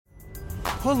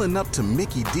Pulling up to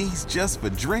Mickey D's just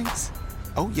for drinks?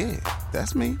 Oh yeah,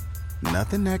 that's me.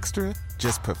 Nothing extra,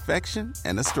 just perfection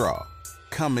and a straw.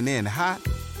 Coming in hot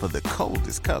for the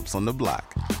coldest cups on the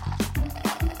block.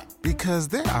 Because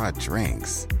there are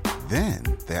drinks. Then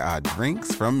there are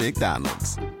drinks from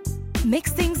McDonald's.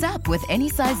 Mix things up with any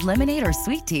size lemonade or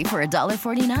sweet tea for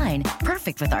 $1.49.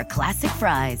 Perfect with our classic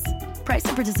fries. Price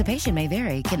and participation may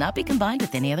vary. Cannot be combined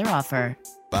with any other offer.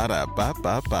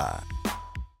 Ba-da-ba-ba-ba.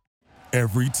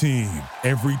 Every team,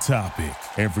 every topic,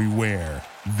 everywhere.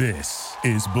 This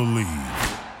is Believe.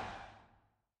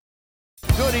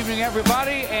 Good evening,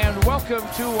 everybody, and welcome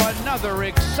to another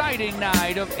exciting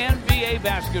night of NBA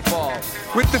basketball.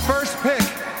 With the first pick,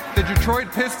 the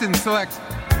Detroit Pistons select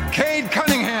Cade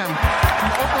Cunningham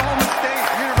from Oklahoma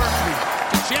State University.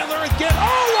 Chandler again.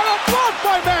 Oh, what a block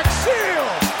by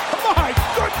Maxfield! My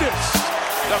goodness!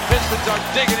 The Pistons are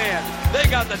digging in. They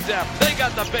got the depth. They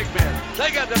got the big men.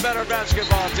 They got the better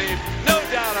basketball team. No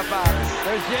doubt about it.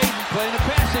 There's Jaden playing the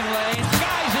passing lane.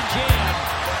 Skies a jam.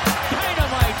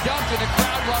 Dynamite dunk, and the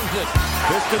crowd loves it.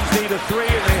 Pistons need a three,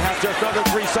 and they have just under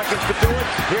 3 seconds to do it.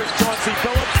 Here's Chauncey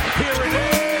Billups. Here it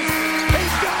is.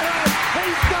 He's got it.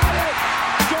 He's got it.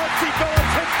 Chauncey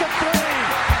Billups hits the three.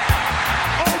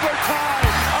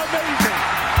 Overtime. Amazing.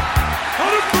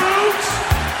 Out of bounds.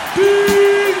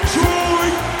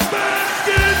 Detroit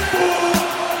basketball.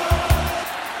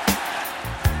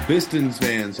 Pistons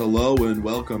fans, hello and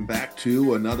welcome back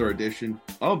to another edition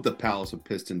of the Palace of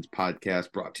Pistons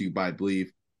Podcast, brought to you by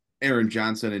Believe. Aaron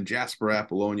Johnson and Jasper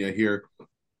Apollonia here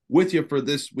with you for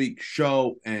this week's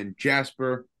show. And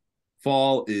Jasper,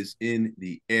 fall is in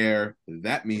the air.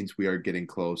 That means we are getting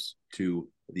close to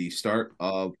the start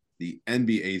of the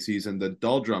NBA season. The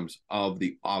doldrums of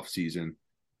the offseason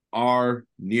are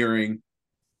nearing.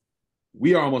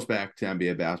 We are almost back to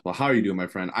NBA basketball. How are you doing, my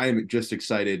friend? I am just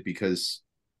excited because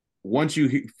once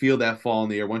you feel that fall in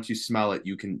the air, once you smell it,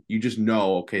 you just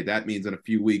know, okay, that means in a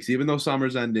few weeks, even though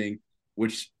summer's ending,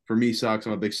 which for me sucks.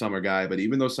 I'm a big summer guy, but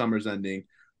even though summer's ending,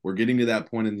 we're getting to that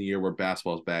point in the year where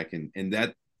basketball's back, and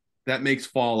that makes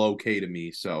fall okay to me.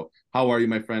 So how are you,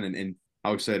 my friend? And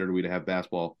how excited are we to have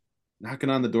basketball knocking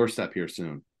on the doorstep here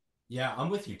soon? Yeah, I'm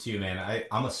with you too, man.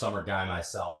 I'm a summer guy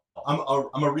myself. I'm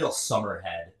a real summer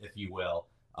head, if you will.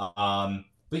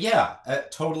 But yeah,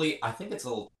 totally. I think it's a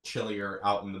little chillier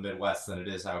out in the Midwest than it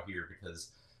is out here because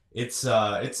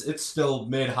it's still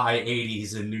mid-high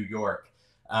 80s in New York.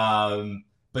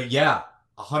 But yeah,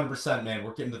 100%, man.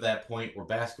 We're getting to that point where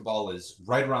basketball is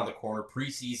right around the corner.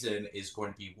 Preseason is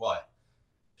going to be what?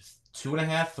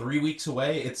 2.5, 3 weeks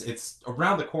away. It's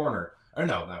around the corner. Or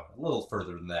no, a little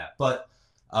further than that. But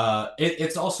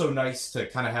it's also nice to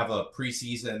kind of have a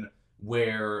preseason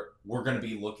where we're going to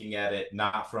be looking at it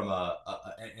not from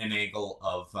an angle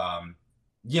of,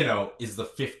 is the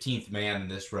 15th man in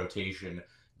this rotation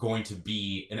going to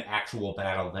be an actual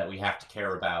battle that we have to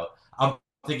care about? I'm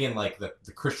thinking like the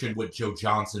Christian Wood Joe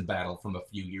Johnson battle from a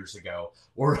few years ago,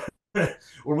 or where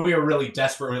we were really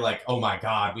desperately like, oh my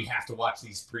God, we have to watch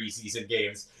these preseason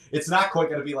games. It's not quite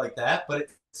going to be like that, but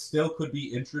it still could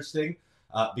be interesting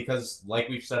because like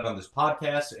we've said on this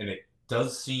podcast, and it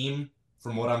does seem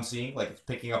from what I'm seeing, like it's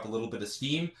picking up a little bit of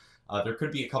steam. There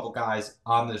could be a couple guys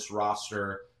on this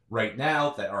roster right now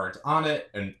that aren't on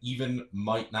it and even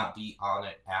might not be on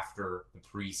it after the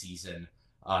preseason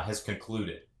has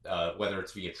concluded, whether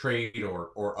it's via trade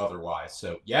or otherwise.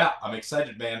 So yeah, I'm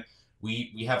excited, man.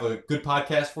 We have a good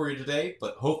podcast for you today,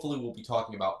 but hopefully we'll be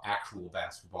talking about actual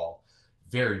basketball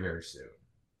very, very soon.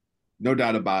 No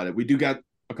doubt about it. We do got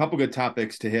a couple good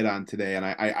topics to hit on today, and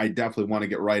I definitely want to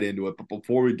get right into it. But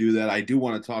before we do that, I do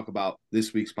want to talk about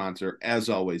this week's sponsor. As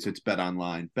always, it's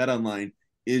BetOnline. BetOnline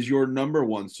is your number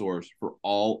one source for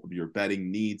all of your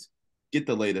betting needs. Get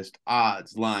the latest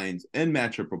odds, lines, and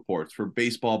matchup reports for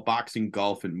baseball, boxing,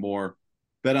 golf, and more.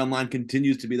 BetOnline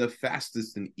continues to be the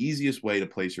fastest and easiest way to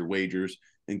place your wagers,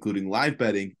 including live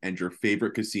betting and your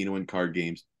favorite casino and card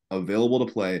games available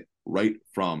to play right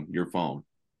from your phone.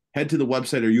 Head to the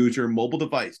website or use your mobile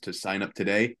device to sign up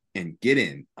today and get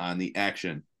in on the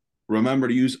action. Remember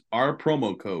to use our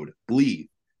promo code BLEAV,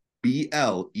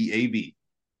 BLEAV,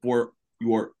 for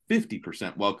your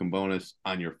 50% welcome bonus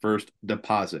on your first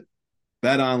deposit.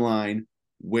 BetOnline,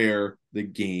 where the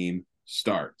game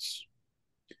starts.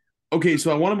 Okay,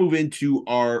 so I want to move into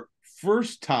our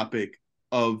first topic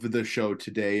of the show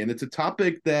today, and it's a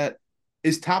topic that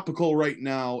is topical right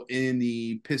now in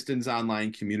the Pistons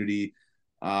online community.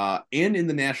 And in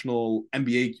the national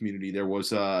NBA community. There was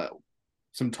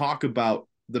some talk about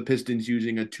the Pistons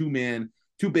using a two-big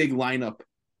lineup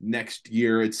next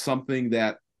year. It's something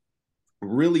that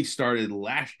really started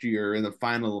last year in the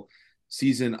final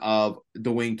season of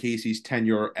Dwayne Casey's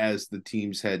tenure as the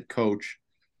team's head coach.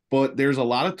 But there's a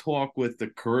lot of talk with the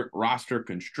current roster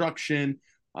construction,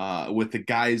 with the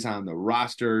guys on the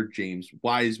roster, James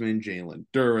Wiseman, Jalen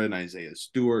Duren, Isaiah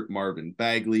Stewart, Marvin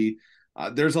Bagley.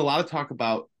 There's a lot of talk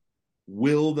about,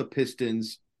 will the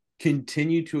Pistons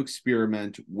continue to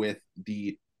experiment with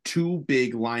the two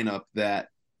big lineup that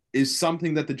is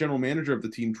something that the general manager of the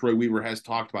team, Troy Weaver, has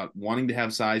talked about, wanting to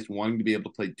have size, wanting to be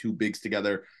able to play two bigs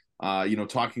together,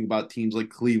 talking about teams like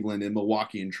Cleveland and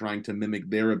Milwaukee and trying to mimic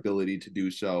their ability to do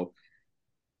so.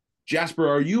 Jasper,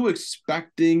 are you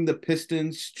expecting the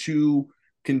Pistons to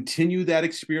continue that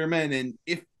experiment? And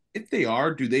if they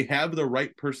are, do they have the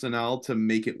right personnel to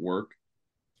make it work?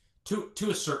 To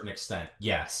a certain extent,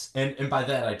 yes. And by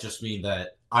that, I just mean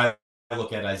that I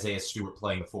look at Isaiah Stewart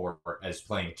playing the 4 as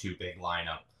playing a two big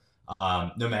lineup,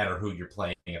 no matter who you're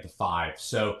playing at the 5.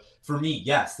 So for me,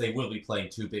 yes, they will be playing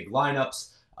two big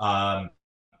lineups,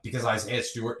 because Isaiah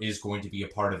Stewart is going to be a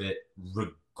part of it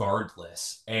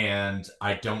regardless. And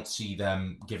I don't see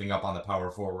them giving up on the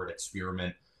power forward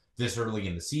experiment this early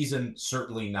in the season,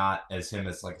 certainly not as him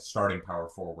as like a starting power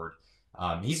forward.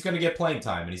 He's going to get playing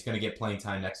time, and he's going to get playing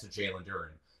time next to Jalen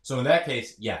Duren. So in that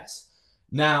case, yes.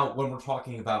 Now, when we're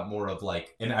talking about more of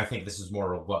like, and I think this is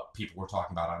more of what people were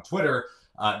talking about on Twitter,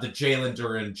 the Jalen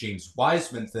Duren, James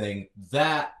Wiseman thing,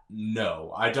 that,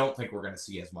 no, I don't think we're going to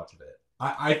see as much of it.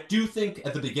 I do think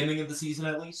at the beginning of the season,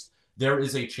 at least, there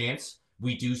is a chance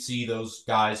we do see those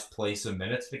guys play some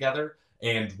minutes together.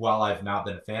 And while I've not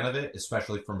been a fan of it,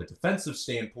 especially from a defensive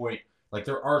standpoint, like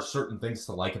there are certain things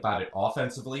to like about it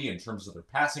offensively in terms of their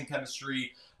passing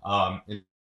chemistry, in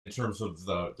terms of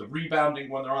the rebounding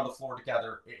when they're on the floor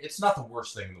together. It's not the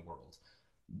worst thing in the world.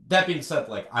 That being said,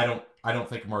 like I don't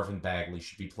think Marvin Bagley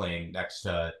should be playing next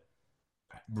to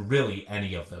really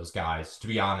any of those guys, to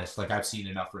be honest. Like I've seen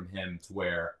enough from him to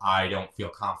where I don't feel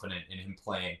confident in him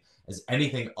playing as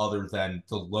anything other than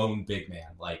the lone big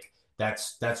man. Like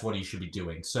that's what he should be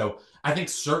doing. So I think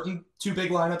certain two big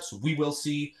lineups we will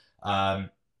see. I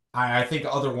think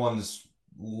other ones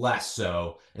less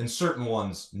so, and certain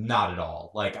ones not at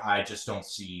all. Like I just don't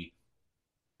see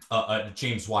a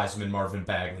James Wiseman, Marvin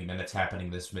Bagley minutes happening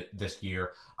this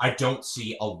year. I don't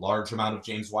see a large amount of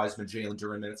James Wiseman, Jalen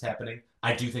Duren minutes happening.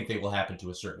 I do think they will happen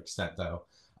to a certain extent, though.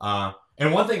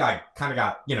 And one thing I kind of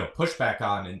got pushback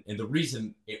on, and the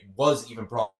reason it was even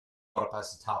brought up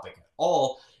as a topic at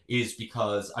all, is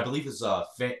because I believe it's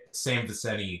Sam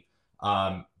Viceni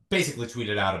basically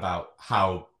tweeted out about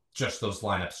how just those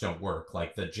lineups don't work,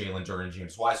 like the Jalen Duren,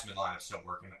 James Wiseman lineups don't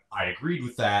work. And I agreed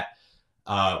with that,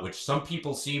 which some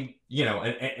people seem,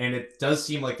 and it does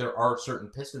seem like there are certain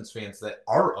Pistons fans that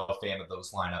are a fan of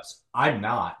those lineups. I'm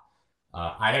not.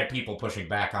 I had people pushing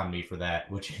back on me for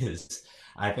that, which is,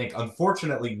 I think,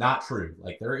 unfortunately not true.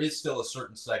 Like there is still a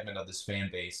certain segment of this fan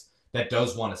base that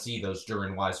does want to see those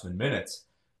Duren Wiseman minutes.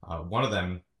 One of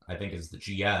them, I think, is the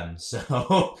GM.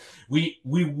 So we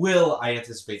will, I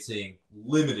anticipate seeing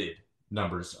limited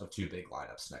numbers of two big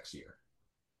lineups next year.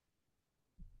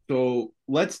 So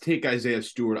let's take Isaiah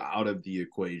Stewart out of the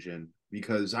equation,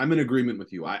 because I'm in agreement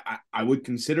with you. I would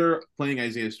consider playing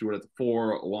Isaiah Stewart at the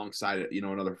 4 alongside,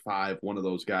 another 5, one of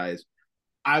those guys.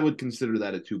 I would consider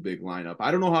that a two big lineup.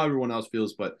 I don't know how everyone else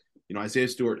feels, but Isaiah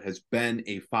Stewart has been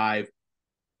a 5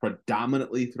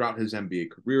 predominantly throughout his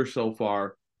NBA career so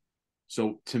far.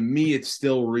 So to me, it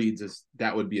still reads as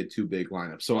that would be a two big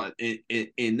lineup. So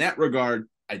in that regard,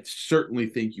 I certainly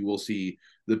think you will see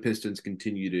the Pistons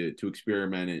continue to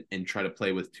experiment and try to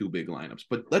play with two big lineups.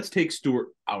 But let's take Stewart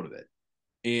out of it.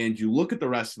 And you look at the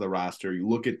rest of the roster, you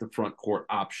look at the front court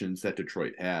options that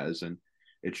Detroit has, and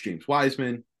it's James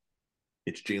Wiseman,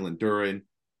 it's Jalen Duren,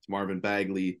 it's Marvin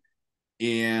Bagley.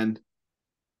 And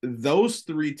those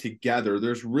three together,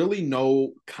 there's really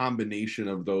no combination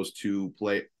of those two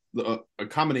a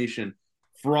combination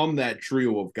from that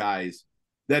trio of guys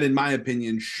that, in my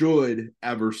opinion, should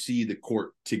ever see the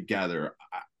court together.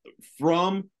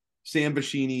 From Sam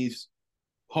Vecini's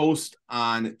post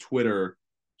on Twitter,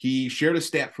 he shared a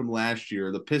stat from last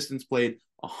year. The Pistons played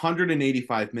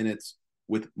 185 minutes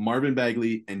with Marvin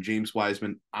Bagley and James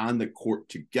Wiseman on the court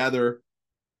together.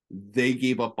 They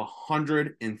gave up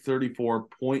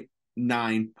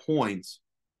 134.9 points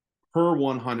per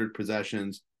 100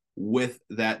 possessions with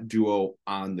that duo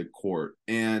on the court.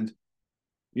 And,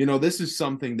 this is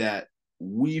something that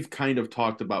we've kind of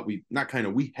talked about. We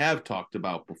have talked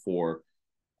about before,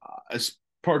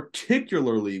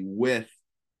 particularly with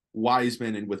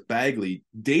Wiseman and with Bagley,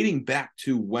 dating back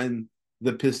to when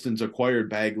the Pistons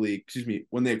acquired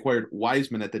when they acquired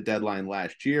Wiseman at the deadline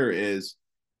last year. Is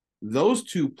those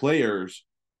two players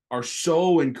are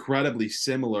so incredibly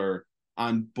similar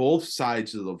on both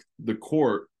sides of the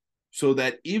court so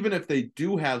that even if they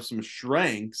do have some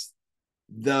strengths,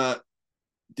 the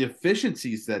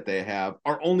deficiencies that they have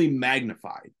are only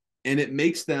magnified, and it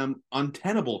makes them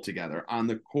untenable together on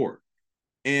the court.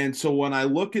 And so when I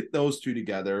look at those two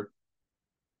together,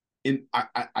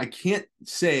 I can't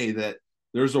say that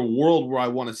there's a world where I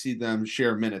want to see them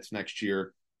share minutes next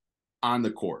year on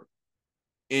the court.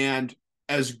 And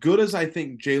as good as I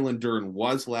think Jalen Duren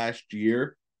was last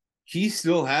year, he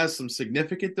still has some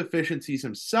significant deficiencies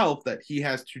himself that he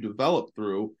has to develop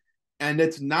through. And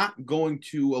it's not going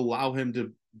to allow him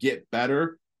to get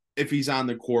better if he's on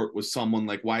the court with someone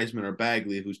like Wiseman or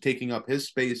Bagley, who's taking up his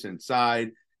space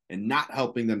inside and not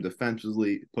helping them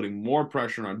defensively, putting more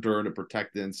pressure on Duren to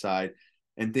protect the inside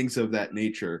and things of that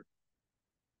nature.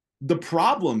 The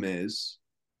problem is,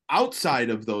 outside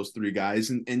of those three guys,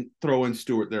 and throw in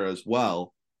Stewart there as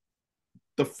well,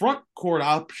 the front court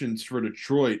options for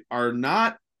Detroit are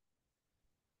not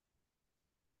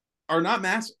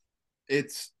massive.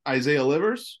 It's Isaiah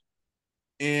Livers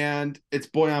and it's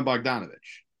Bojan Bogdanovic.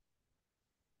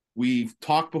 We've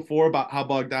talked before about how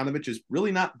Bogdanovic is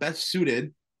really not best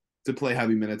suited to play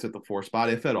heavy minutes at the 4 spot,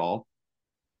 if at all.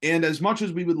 And as much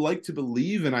as we would like to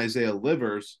believe in Isaiah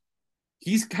Livers,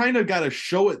 he's kind of got to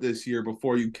show it this year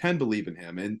before you can believe in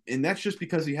him. And that's just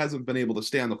because he hasn't been able to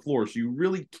stay on the floor. So you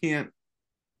really can't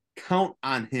count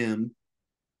on him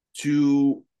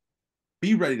to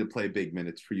be ready to play big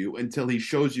minutes for you until he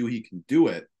shows you he can do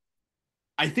it.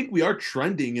 I think we are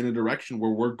trending in a direction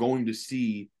where we're going to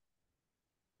see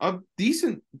a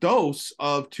decent dose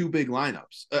of 2 big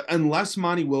lineups, unless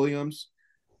Monty Williams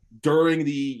during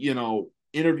the,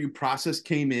 interview process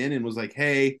came in and was like,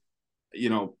 hey,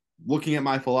 looking at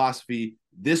my philosophy,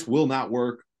 this will not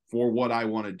work for what I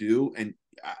want to do. And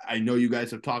I know you guys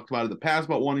have talked about it in the past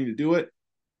about wanting to do it,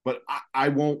 but I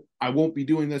won't be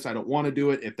doing this. I don't want to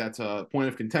do it if that's a point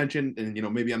of contention and,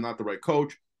 maybe I'm not the right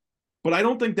coach. But I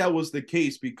don't think that was the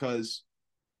case because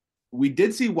we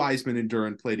did see Wiseman and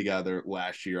Duren play together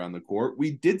last year on the court.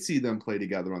 We did see them play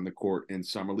together on the court in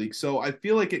Summer League. So I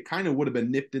feel like it kind of would have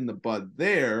been nipped in the bud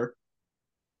there.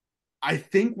 I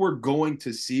think we're going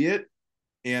to see it.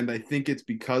 And I think it's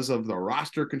because of the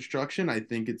roster construction. I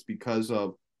think it's because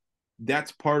of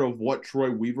that's part of what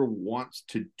Troy Weaver wants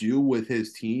to do with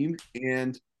his team.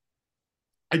 And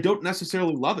I don't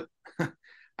necessarily love it.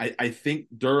 I think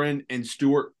Duren and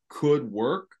Stewart could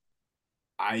work.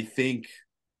 I think,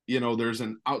 there's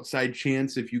an outside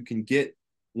chance if you can get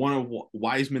one of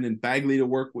Wiseman and Bagley to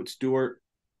work with Stewart.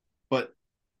 But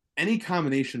any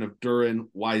combination of Duren,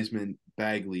 Wiseman,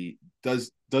 Bagley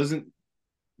doesn't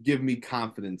give me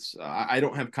confidence. I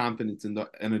don't have confidence in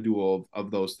a duo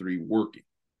of those three working.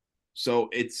 So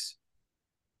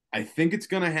I think it's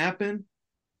going to happen,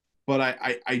 but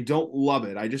I don't love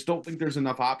it. I just don't think there's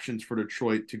enough options for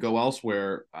Detroit to go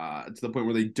elsewhere to the point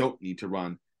where they don't need to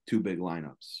run 2 big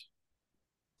lineups.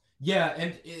 Yeah,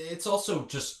 and it's also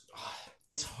just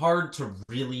it's hard to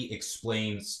really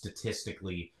explain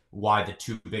statistically why the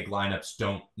 2 big lineups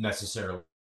don't necessarily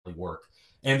work.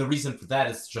 And the reason for that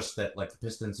is just that, the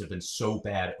Pistons have been so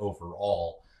bad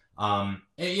overall. And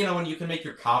you can make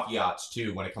your caveats,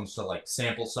 too, when it comes to,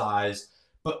 sample size.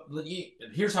 But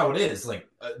here's how it is.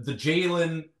 The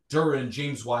Jalen Duren,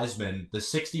 James Wiseman, the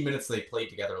 60 minutes they played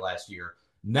together last year,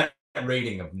 net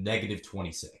rating of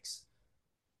 -26.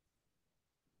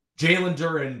 Jalen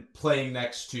Duren playing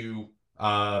next to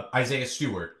Isaiah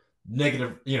Stewart, net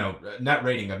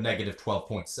rating of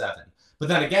 -12.7. But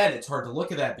then again, it's hard to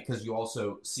look at that because you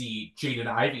also see Jaden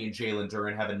Ivey and Jalen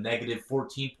Duren have a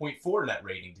 -14.4 net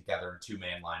rating together in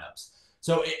 2-man lineups.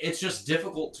 So it's just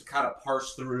difficult to kind of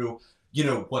parse through,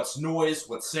 what's noise,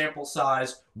 what's sample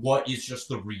size, what is just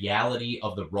the reality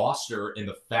of the roster and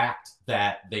the fact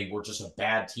that they were just a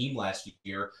bad team last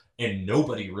year and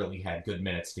nobody really had good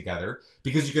minutes together.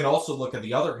 Because you can also look at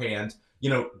the other hand,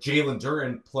 Jalen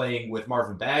Duren playing with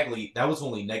Marvin Bagley, that was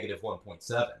only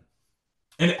 -1.7.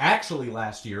 And actually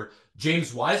last year,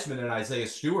 James Wiseman and Isaiah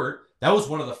Stewart, that was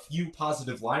one of the few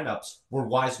positive lineups where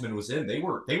Wiseman was in. They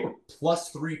were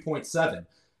plus 3.7,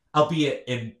 albeit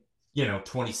in,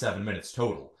 27 minutes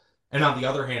total. And on the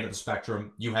other hand of the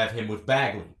spectrum, you have him with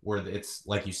Bagley, where it's,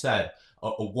 like you said,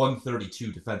 a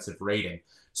 132 defensive rating.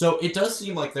 So it does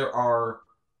seem like there are,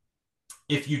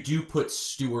 if you do put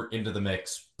Stewart into the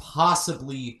mix,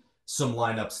 possibly some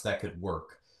lineups that could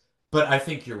work. But I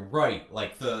think you're right.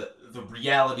 The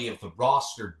reality of the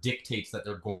roster dictates that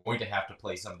they're going to have to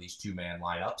play some of these 2-man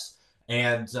lineups.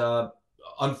 And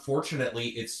unfortunately,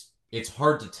 it's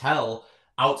hard to tell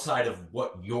outside of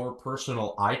what your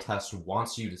personal eye test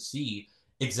wants you to see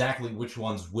exactly which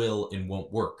ones will and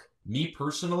won't work. Me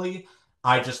personally,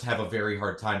 I just have a very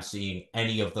hard time seeing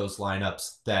any of those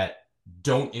lineups that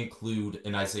don't include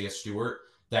an Isaiah Stewart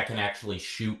that can actually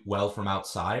shoot well from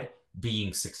outside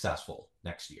being successful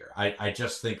next year. I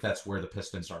just think that's where the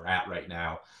Pistons are at right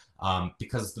now,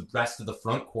 because the rest of the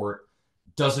front court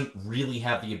doesn't really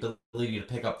have the ability to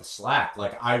pick up the slack.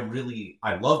 Like, I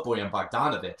love Bojan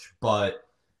Bogdanovic, but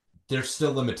there's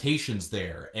still limitations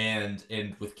there. And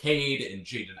with Cade and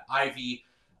Jaden Ivey,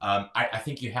 I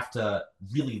think you have to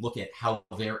really look at how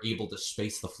they're able to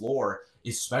space the floor,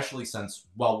 especially since,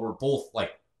 while we're both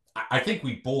I think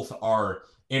we both are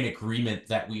in agreement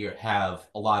that we have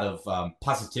a lot of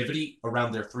positivity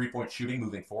around their three-point shooting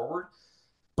moving forward,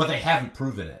 but they haven't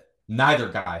proven it. Neither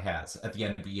guy has at the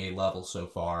NBA level so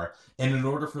far. And in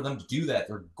order for them to do that,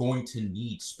 they're going to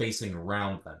need spacing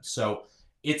around them. So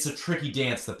it's a tricky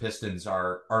dance the Pistons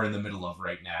are in the middle of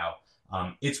right now.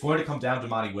 It's going to come down to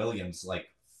Monty Williams,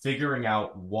 figuring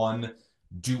out, one,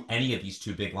 do any of these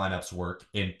two big lineups work?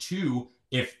 And two,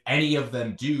 if any of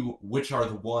them do, which are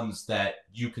the ones that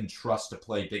you can trust to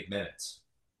play big minutes?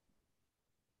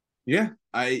 Yeah,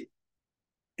 I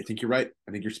think you're right.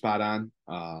 I think you're spot on.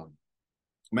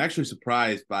 I'm actually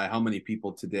surprised by how many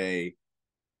people today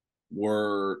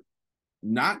were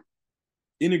not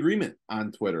in agreement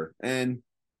on Twitter. And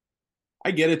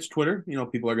I get it's Twitter.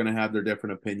 People are going to have their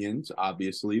different opinions,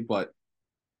 obviously, but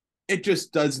it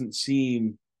just doesn't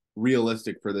seem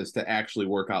realistic for this to actually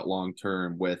work out long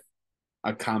term with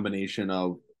a combination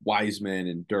of Wiseman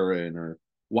and Duren or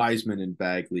Wiseman and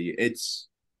Bagley.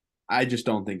 I just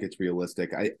don't think it's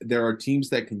realistic. There are teams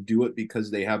that can do it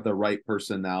because they have the right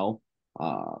personnel.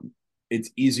 It's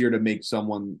easier to make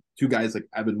two guys like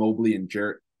Evan Mobley and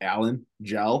Jarrett Allen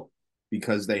gel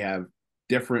because they have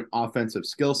different offensive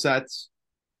skill sets.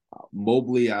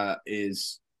 Mobley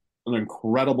is an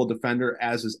incredible defender,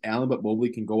 as is Allen, but Mobley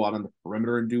can go out on the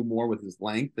perimeter and do more with his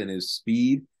length and his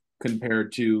speed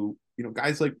compared to,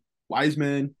 guys like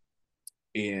Wiseman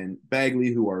and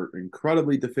Bagley, who are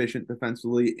incredibly deficient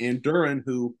defensively, and Duren,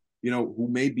 who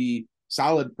may be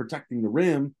solid protecting the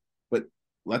rim, but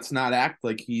let's not act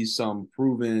like he's some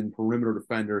proven perimeter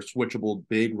defender, switchable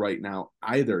big right now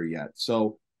either yet.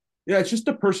 So, yeah, it's just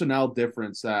a personnel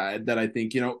difference that I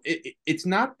think, it's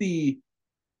not the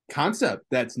concept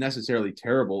that's necessarily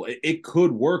terrible. It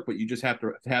could work, but you just have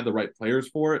to have the right players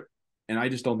for it. And I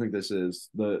just don't think this is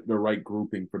the right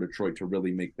grouping for Detroit to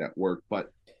really make that work.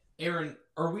 But Aaron,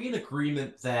 are we in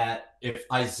agreement that if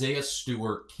Isaiah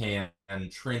Stewart can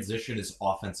transition his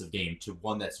offensive game to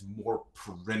one that's more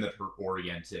perimeter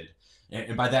oriented,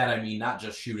 and by that I mean not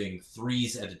just shooting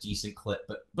threes at a decent clip,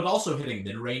 but also hitting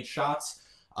mid-range shots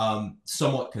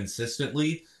somewhat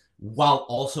consistently, while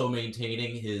also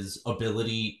maintaining his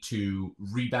ability to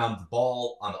rebound the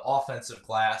ball on the offensive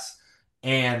glass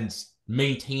and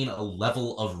maintain a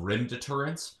level of rim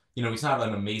deterrence? He's not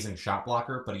an amazing shot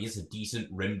blocker, but he is a decent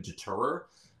rim deterrer.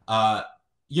 I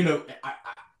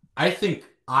think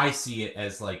I see it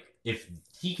as if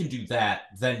he can do that,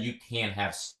 then you can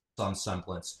have some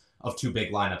semblance of two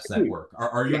big lineups that work.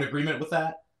 Are you in agreement with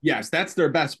that? Yes, that's their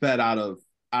best bet out of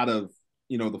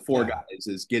the four guys,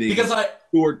 is getting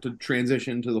Stewart to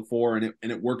transition to the four and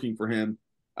it working for him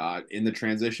in the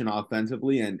transition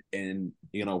offensively, and him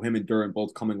and Duren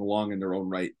both coming along in their own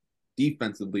right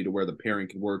defensively to where the pairing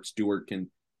can work. Stewart can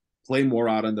play more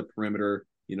out on the perimeter,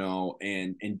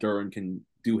 and Duren can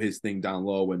do his thing down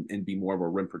low and be more of a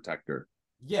rim protector.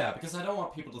 Yeah, because I don't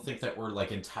want people to think that we're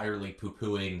entirely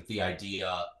poo-pooing the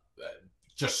idea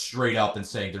just straight up and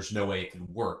saying there's no way it can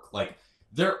work.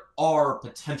 There are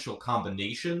potential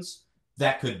combinations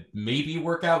that could maybe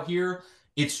work out here.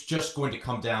 It's just going to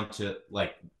come down to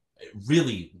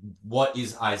really, what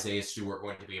is Isaiah Stewart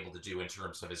going to be able to do in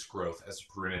terms of his growth as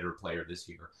a perimeter player this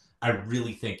year? I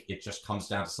really think it just comes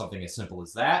down to something as simple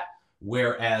as that.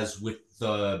 Whereas with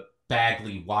the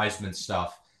Bagley Wiseman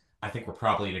stuff, I think we're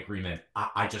probably in agreement.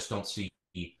 I just don't see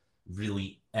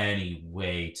really any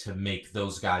way to make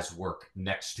those guys work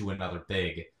next to another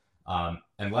big,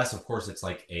 unless, of course, it's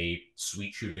a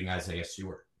sweet shooting Isaiah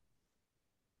Stewart.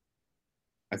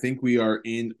 I think we are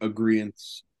in agreement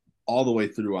all the way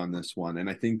through on this one. And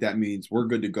I think that means we're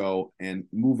good to go and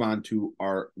move on to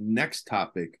our next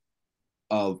topic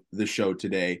of the show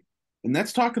today. And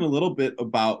that's talking a little bit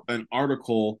about an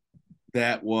article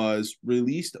that was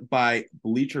released by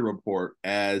Bleacher Report,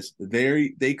 as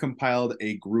they compiled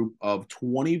a group of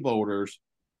 20 voters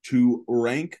to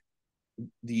rank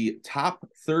the top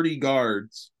 30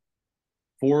 guards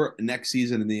for next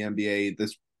season in the NBA.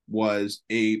 This was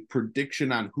a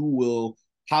prediction on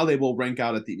how they will rank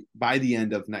out by the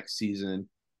end of next season,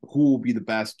 who will be the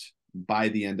best by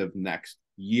the end of next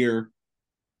year.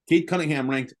 Cade Cunningham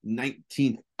ranked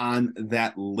 19th on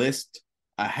that list.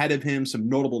 Ahead of him, some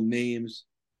notable names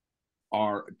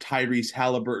are Tyrese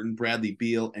Halliburton, Bradley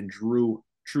Beal, and Drew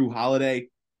Holiday.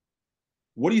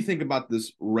 What do you think about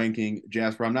this ranking,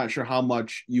 Jasper? I'm not sure how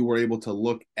much you were able to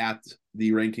look at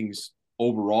the rankings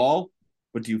overall,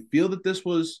 but do you feel that this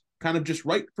was kind of just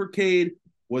right for Cade?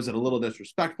 Was it a little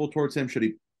disrespectful towards him? Should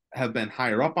he have been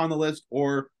higher up on the list?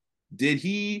 Or did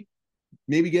he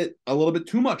maybe get a little bit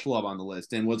too much love on the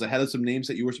list and was ahead of some names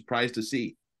that you were surprised to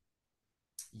see?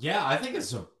 Yeah, I think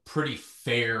it's a pretty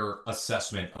fair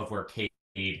assessment of where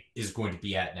Cade is going to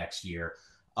be at next year.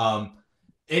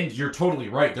 And you're totally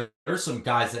right. There's some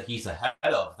guys that he's ahead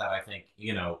of that I think,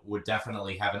 would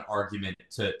definitely have an argument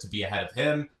to be ahead of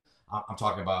him. I'm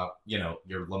talking about,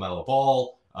 your LaMelo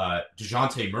Ball,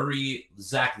 DeJounte Murray,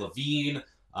 Zach LaVine,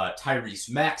 Tyrese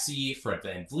Maxey, Fred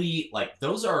VanVleet. Like,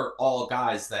 those are all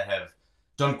guys that have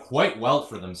done quite well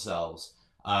for themselves.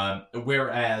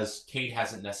 Whereas Cade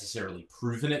hasn't necessarily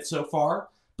proven it so far.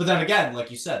 But then again,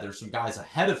 like you said, there's some guys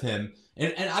ahead of him.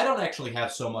 And I don't actually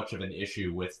have so much of an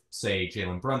issue with, say,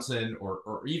 Jalen Brunson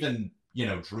or even,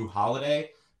 Drew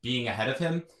Holiday being ahead of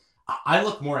him. I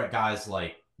look more at guys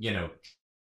like,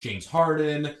 James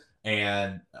Harden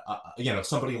and,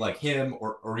 somebody like him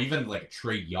or even like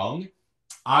Trae Young.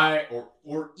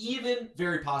 Or even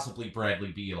very possibly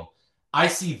Bradley Beal. I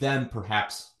see them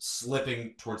perhaps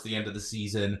slipping towards the end of the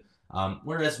season,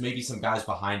 whereas maybe some guys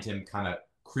behind him kind of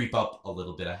creep up a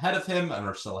little bit ahead of him and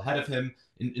are still ahead of him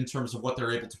in terms of what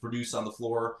they're able to produce on the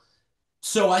floor.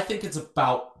 So I think it's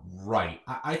about right.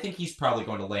 I think he's probably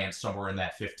going to land somewhere in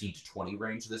that 15 to 20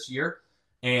 range this year.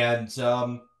 And it's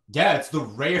the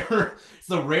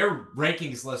rare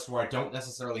rankings list where I don't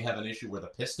necessarily have an issue where the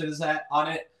Pistons is at on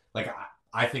it. Like,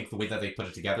 I think the way that they put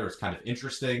it together is kind of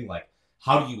interesting. Like,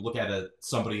 how do you look at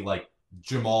somebody like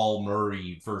Jamal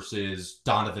Murray versus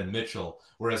Donovan Mitchell?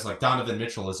 Whereas, like, Donovan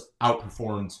Mitchell has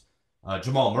outperformed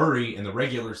Jamal Murray in the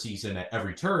regular season at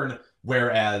every turn,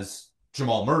 whereas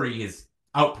Jamal Murray has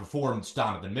outperformed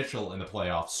Donovan Mitchell in the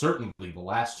playoffs, certainly the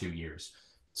last 2 years.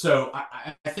 So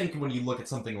I think when you look at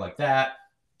something like that,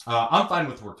 I'm fine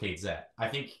with where Cade's at. I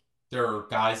think there are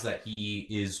guys that he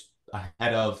is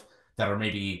ahead of that are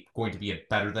maybe going to be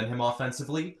better than him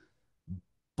offensively.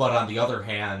 But on the other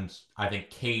hand, I think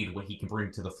Cade, what he can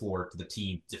bring to the floor, to the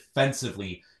team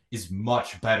defensively, is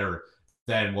much better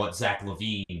than what Zach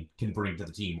LaVine can bring to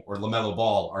the team, or LaMelo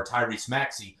Ball, or Tyrese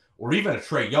Maxey, or even a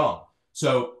Trae Young.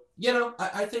 So,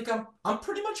 I think I'm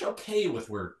pretty much okay with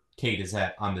where Cade is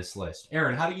at on this list.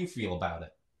 Aaron, how do you feel about it?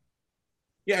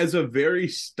 Yeah, as a very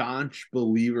staunch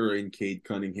believer in Cade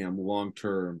Cunningham long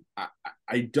term,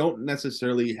 I don't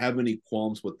necessarily have any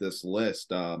qualms with this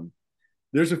list.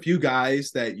 There's a few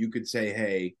guys that you could say,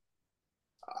 hey,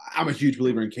 I'm a huge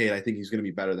believer in Cade. I think he's going to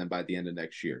be better than by the end of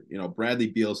next year. Bradley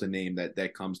Beal's a name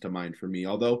that comes to mind for me,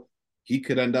 although he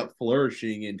could end up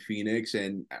flourishing in Phoenix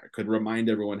and could remind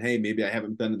everyone, hey, maybe I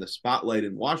haven't been in the spotlight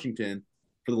in Washington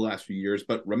for the last few years,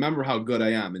 but remember how good I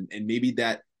am. And maybe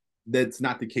that's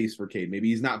not the case for Cade. Maybe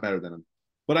he's not better than him.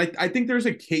 But I think there's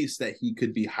a case that he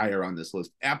could be higher on this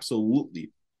list.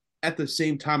 Absolutely. At the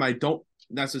same time, I don't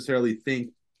necessarily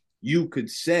think you could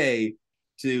say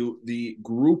to the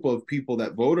group of people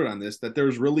that voted on this that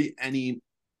there's really any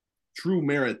true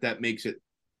merit that makes it,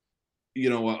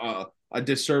 a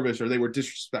disservice or they were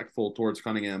disrespectful towards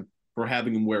Cunningham for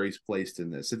having him where he's placed in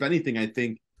this. If anything, I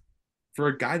think for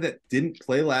a guy that didn't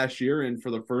play last year and for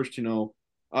the first, the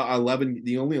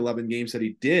only 11 games that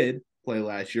he did play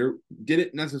last year,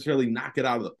 didn't necessarily knock it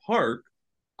out of the park.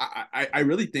 I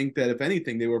really think that if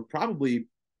anything, they were probably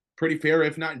pretty fair,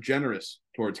 if not generous,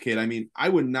 towards Cade. I mean, I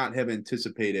would not have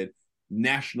anticipated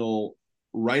national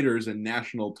writers and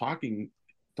national talking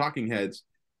heads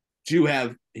to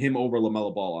have him over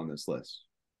LaMelo Ball on this list.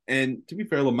 And to be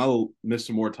fair, LaMelo missed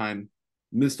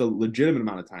a legitimate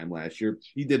amount of time last year.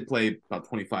 He did play about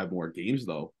 25 more games,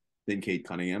 though, than Cade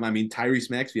Cunningham. I mean,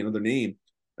 Tyrese Maxey, another name,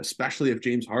 especially if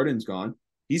James Harden's gone,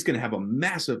 he's going to have a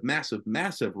massive, massive,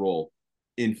 massive role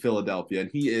in Philadelphia. And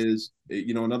he is,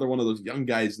 another one of those young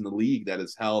guys in the league that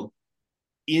is held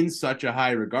in such a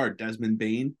high regard. Desmond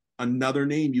Bane, another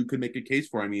name you could make a case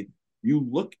for. I mean, you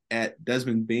look at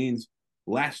Desmond Bane's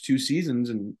last 2 seasons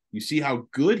and you see how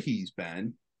good he's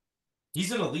been.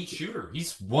 He's an elite shooter.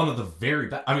 He's one of the very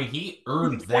best. I mean, he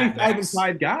earned that max.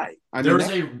 25 guy.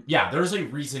 There's a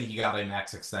reason he got a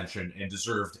max extension and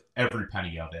deserved every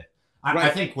penny of it. I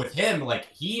think with him, like,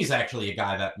 he's actually a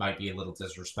guy that might be a little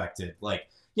disrespected. Like,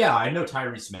 yeah, I know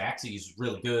Tyrese Maxey's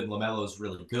really good, LaMelo's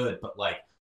really good, but, like,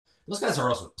 those guys are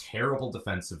also terrible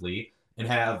defensively and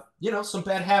have, some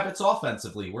bad habits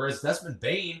offensively. Whereas Desmond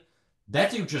Bane,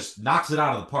 that dude just knocks it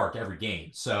out of the park every game.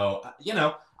 So,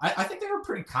 I think they were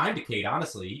pretty kind to Cade,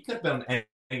 honestly. He could have been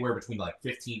anywhere between like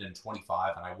 15 and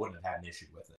 25, and I wouldn't have had an issue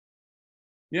with it.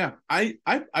 Yeah, I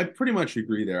pretty much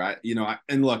agree there.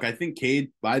 And look, I think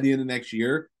Cade, by the end of next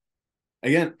year,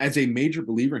 again, as a major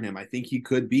believer in him, I think he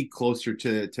could be closer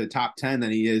to top 10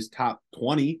 than he is top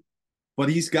 20. But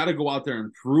he's got to go out there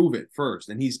and prove it first.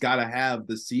 And he's got to have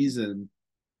the season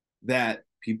that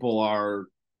people are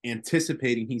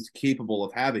anticipating he's capable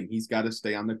of having. He's got to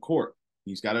stay on the court.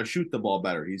 He's got to shoot the ball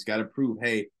better. He's got to prove,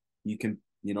 hey, you can,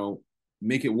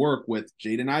 make it work with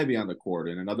Jaden Ivey on the court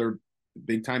and another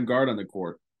big-time guard on the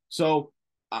court. So,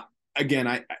 again,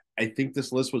 I think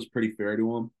this list was pretty fair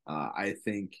to him. I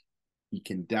think he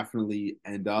can definitely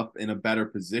end up in a better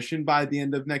position by the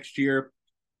end of next year.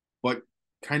 But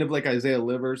kind of like Isaiah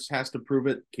Livers has to prove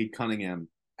it, Cade Cunningham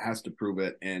has to prove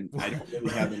it. And I don't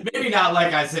really have maybe not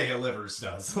like Isaiah Livers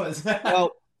does.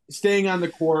 Well, staying on the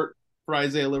court for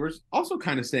Isaiah Livers, also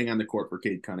kind of staying on the court for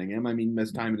Cade Cunningham. I mean,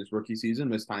 missed time in his rookie season,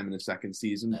 missed time in his second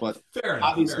season, but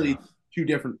obviously two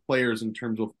different players in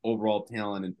terms of overall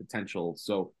talent and potential.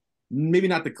 So maybe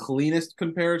not the cleanest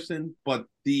comparison, but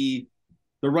the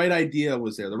right idea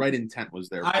was there. The right intent was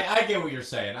there. I get what you're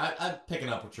saying. I'm picking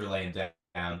up what you're laying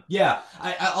down. Yeah,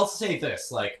 I'll say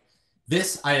this. Like,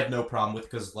 this I have no problem with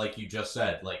because, like you just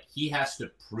said, like, he has to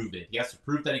prove it. He has to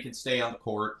prove that he can stay on the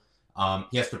court.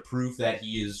 He has to prove that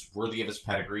he is worthy of his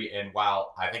pedigree. And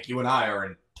while I think you and I are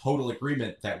in total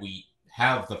agreement that we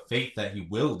have the faith that he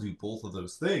will do both of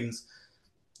those things,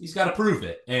 he's got to prove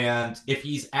it. And if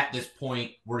he's at this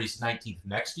point where he's 19th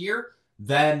next year,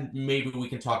 then maybe we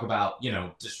can talk about,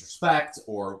 disrespect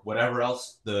or whatever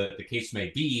else the case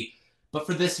may be. But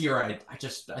for this year,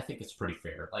 I think it's pretty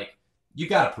fair. Like, you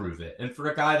got to prove it. And for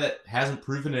a guy that hasn't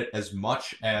proven it as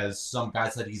much as some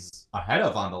guys that he's ahead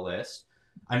of on the list,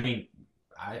 I mean,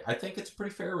 I think it's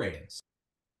pretty fair ratings.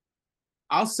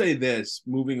 I'll say this,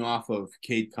 moving off of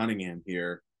Cade Cunningham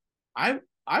here, I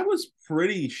was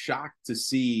pretty shocked to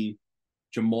see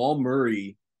Jamal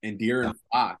Murray and De'Aaron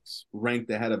Fox ranked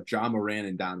ahead of Ja Morant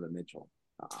and Donovan Mitchell.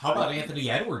 How about Anthony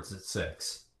Edwards at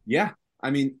 6? Yeah,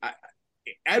 I mean,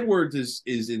 Edwards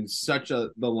is in such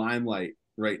the limelight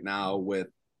right now with,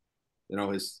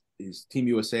 his Team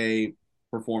USA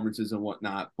performances and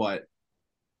whatnot. But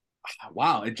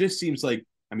wow, it just seems like,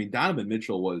 Donovan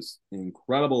Mitchell was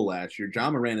incredible last year.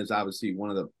 Ja Morant is obviously one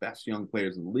of the best young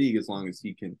players in the league as long as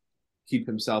he can keep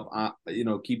himself on,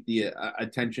 keep the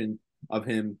attention of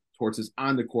him towards his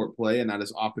on the court play and not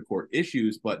his off the court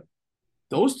issues. But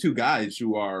those two guys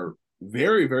who are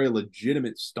very, very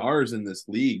legitimate stars in this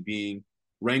league being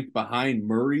ranked behind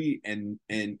Murray and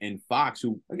Fox,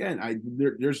 who, again,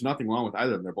 there's nothing wrong with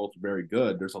either of them. They're both very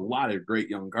good. There's a lot of great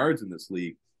young guards in this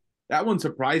league. That one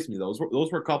surprised me. Those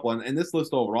were a couple. And this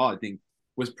list overall, I think,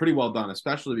 was pretty well done,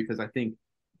 especially because I think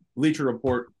Bleacher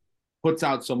Report puts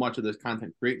out so much of this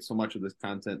content, creates so much of this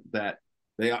content that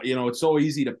they, it's so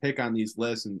easy to pick on these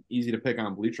lists and easy to pick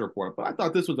on Bleacher Report. But I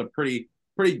thought this was a pretty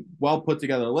well put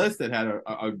together list that had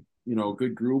a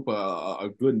good group, a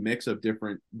good mix of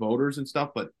different voters and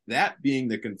stuff. But that being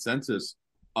the consensus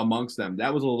amongst them,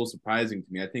 that was a little surprising to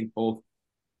me. I think both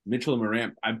Mitchell and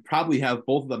Morant, I'd probably have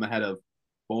both of them ahead of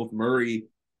both Murray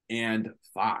and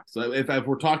Fox. So if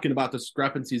we're talking about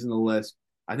discrepancies in the list,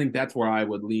 I think that's where I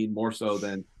would lean more so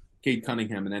than Cade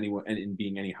Cunningham and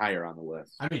being any higher on the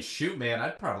list. I mean, shoot, man,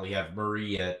 I'd probably have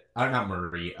Murray at not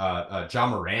Murray, Ja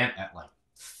Morant at like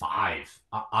 5.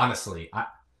 Honestly,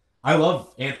 I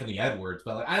love Anthony Edwards,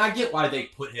 but and I get why they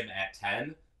put him at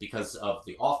 10 because of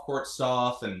the off-court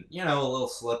stuff and a little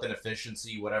slip in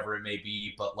efficiency, whatever it may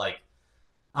be. But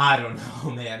I don't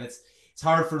know, man. It's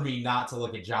hard for me not to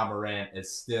look at Ja Morant as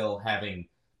still having,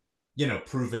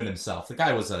 proven himself. The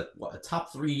guy was a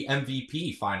top 3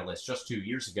 MVP finalist just 2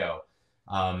 years ago.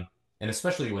 And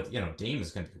especially with, Dame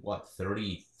is going to be,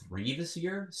 33 this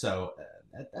year? So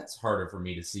that's harder for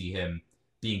me to see him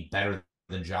being better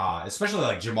than Ja, especially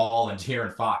like Jamal and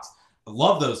De'Aaron Fox. I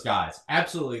love those guys.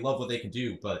 Absolutely love what they can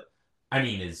do. But, I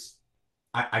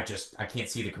can't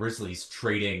see the Grizzlies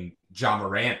trading Ja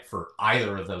Morant for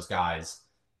either of those guys.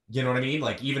 You know what I mean?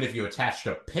 Like, even if you attached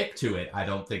a pick to it, I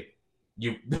don't think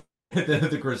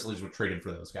the Grizzlies would trade him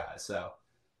for those guys. So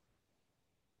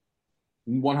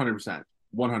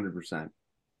 100%.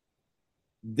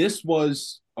 This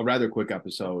was a rather quick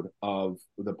episode of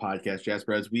the podcast,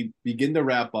 Jasper. As we begin to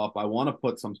wrap up, I want to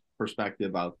put some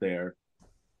perspective out there.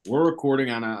 We're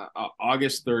recording on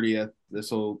August 30th.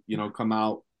 This will, come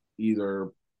out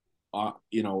either,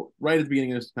 right at the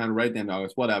beginning of September, right at the end of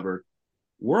August, whatever.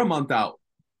 We're a month out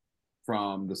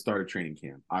from the start of training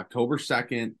camp. October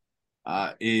 2nd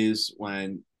is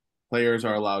when Players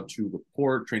are allowed to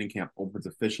report. Training camp opens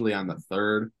officially on the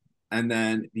 3rd. And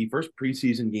then the first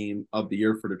preseason game of the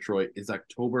year for Detroit is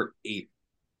October 8th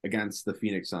against the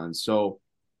Phoenix Suns. So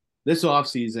this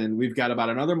offseason, we've got about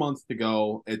another month to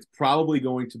go. It's probably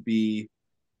going to be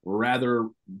rather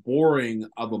boring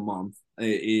of a month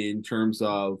in terms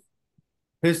of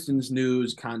Pistons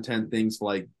news, content, things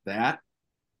like that.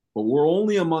 But we're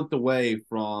only a month away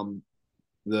from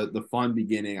the fun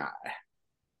beginning.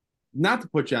 Not to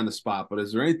put you on the spot, but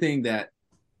is there anything that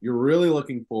you're really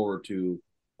looking forward to,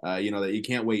 that you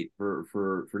can't wait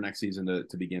for next season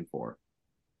to begin for?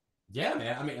 Yeah,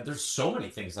 man. I mean, there's so many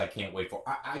things I can't wait for.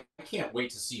 I can't wait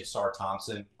to see Asar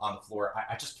Thompson on the floor.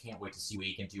 I just can't wait to see what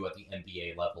he can do at the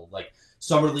NBA level. Like,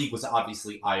 Summer League was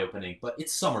obviously eye-opening, but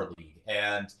it's Summer League.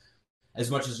 And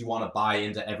as much as you want to buy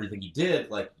into everything he did,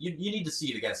 like, you need to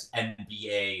see it against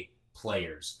NBA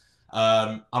players.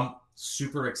 I'm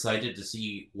super excited to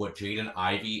see what Jaden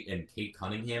Ivey and Cade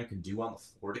Cunningham can do on the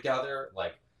floor together.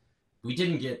 Like, we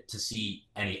didn't get to see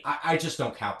any. I just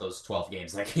don't count those 12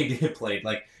 games that Cade played.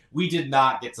 Like, we did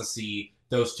not get to see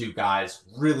those two guys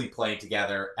really playing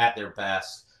together at their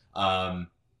best.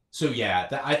 So yeah,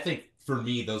 I think for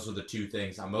me, those are the two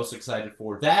things I'm most excited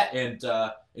for. That and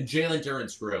Jalen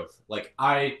Duren's growth. Like,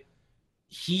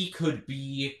 he could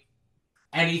be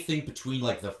anything between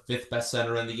like the 5th best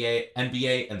center in the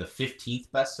NBA and the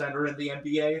 15th best center in the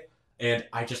NBA. And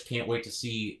I just can't wait to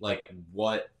see like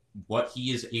what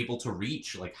he is able to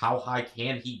reach. Like, how high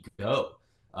can he go?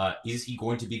 Is he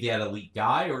going to be that elite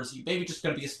guy, or is he maybe just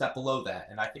going to be a step below that?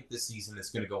 And I think this season is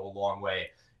going to go a long way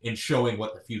in showing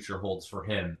what the future holds for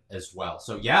him as well.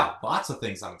 So yeah, lots of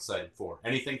things I'm excited for.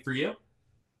 Anything for you?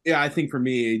 Yeah, I think for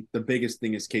me, the biggest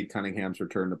thing is Cade Cunningham's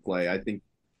return to play. I think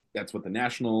that's what the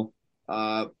national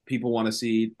people want to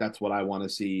see. That's what I want to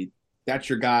see. That's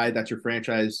your guy. That's your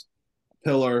franchise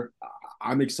pillar.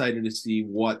 I'm excited to see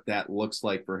what that looks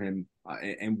like for him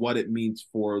and what it means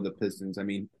for the Pistons. I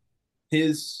mean,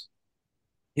 his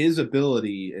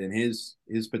ability and his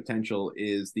potential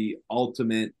is the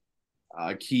ultimate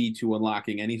key to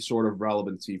unlocking any sort of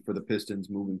relevancy for the Pistons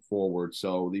moving forward.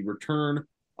 So the return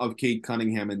of Cade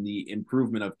Cunningham and the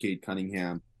improvement of Cade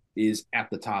Cunningham is at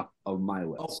the top of my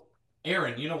list. Oh,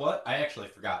 Aaron, you know what? I actually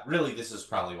forgot. Really, this is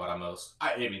probably what I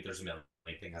mean, there's a million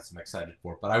things I'm excited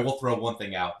for, but I will throw one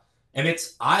thing out. And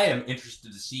I am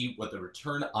interested to see what the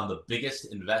return on the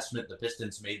biggest investment the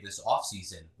Pistons made this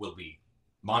offseason will be.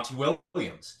 Monty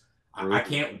Williams. I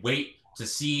can't wait to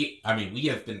see. I mean, we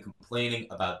have been complaining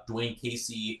about Dwayne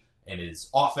Casey and his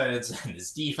offense and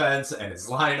his defense and his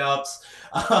lineups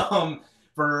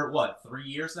for 3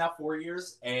 years now, 4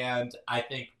 years. And I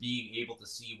think being able to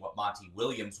see what Monty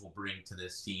Williams will bring to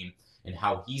this team and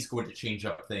how he's going to change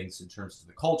up things in terms of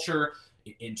the culture,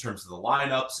 in terms of the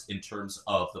lineups, in terms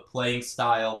of the playing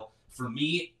style. For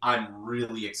me, I'm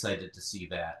really excited to see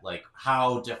that. Like,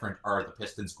 how different are the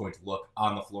Pistons going to look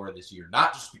on the floor this year?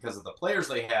 Not just because of the players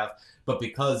they have, but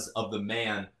because of the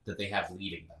man that they have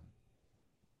leading them.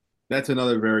 That's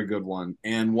another very good one.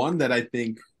 And one that I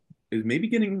think is maybe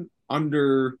getting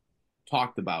under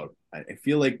talked about. I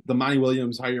feel like the Monty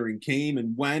Williams hiring came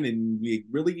and went, and we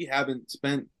really haven't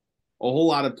spent a whole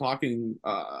lot of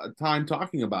time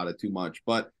talking about it too much.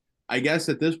 But I guess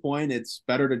at this point, it's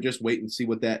better to just wait and see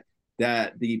what that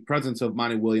the presence of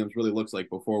Monty Williams really looks like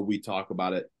before we talk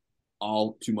about it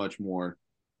all too much more.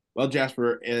 Well,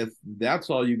 Jasper, if that's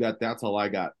all you got, that's all I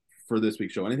got for this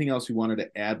week's show. Anything else you wanted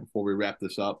to add before we wrap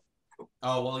this up?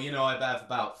 Oh, well, I have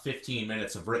about 15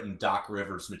 minutes of written Doc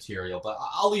Rivers material, but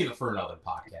I'll leave it for another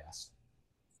podcast.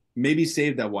 Maybe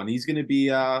save that one. He's going to be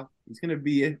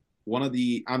one of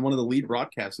the lead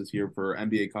broadcasters here for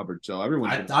NBA coverage. So everyone,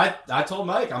 I told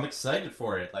Mike I'm excited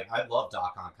for it. Like, I love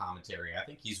Doc on commentary. I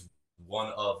think he's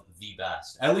one of the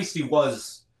best. At least he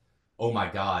was. Oh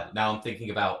my God! Now I'm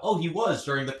thinking about. Oh, he was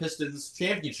during the Pistons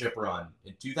championship run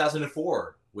in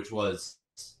 2004, which was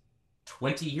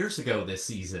 20 years ago this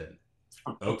season.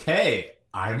 Okay,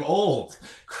 I'm old.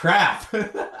 Crap.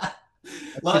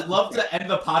 Love to end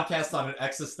the podcast on an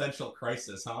existential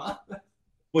crisis, huh?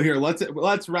 Well, here,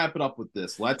 let's wrap it up with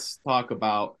this. Let's talk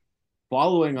about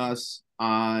following us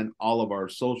on all of our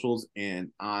socials and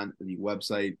on the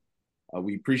website.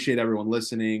 We appreciate everyone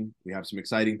listening. We have some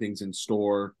exciting things in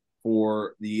store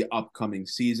for the upcoming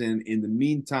season. In the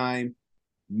meantime,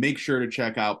 make sure to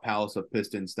check out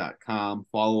palaceofpistons.com.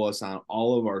 Follow us on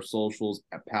all of our socials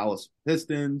at Palace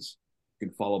Pistons. You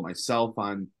can follow myself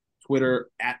on Twitter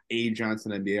at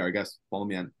 @AJohnsonNBA, or I guess follow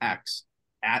me on X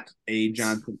at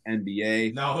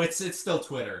 @AJohnsonNBA. No, it's still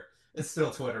Twitter. It's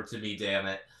still Twitter to me, damn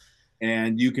it.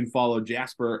 And you can follow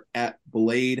Jasper at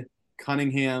Blade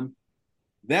Cunningham.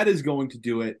 That is going to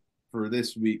do it for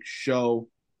this week's show.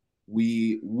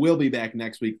 We will be back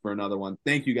next week for another one.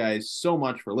 Thank you guys so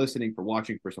much for listening, for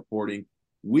watching, for supporting.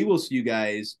 We will see you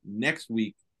guys next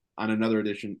week on another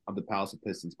edition of the Palace of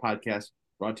Pistons podcast,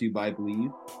 brought to you by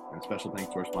Believe. And a special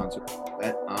thanks to our sponsor,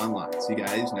 Bet Online. See you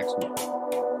guys next week.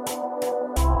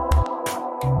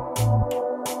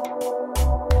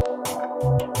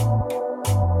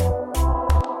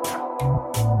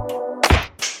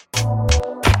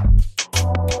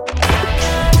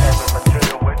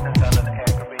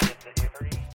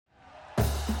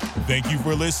 Thank you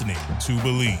for listening to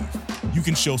Believe. You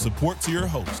can show support to your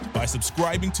host by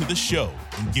subscribing to the show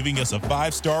and giving us a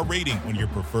 5-star rating on your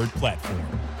preferred platform.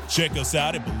 Check us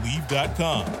out at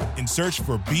Believe.com and search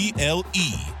for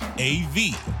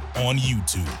BLEAV on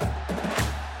YouTube.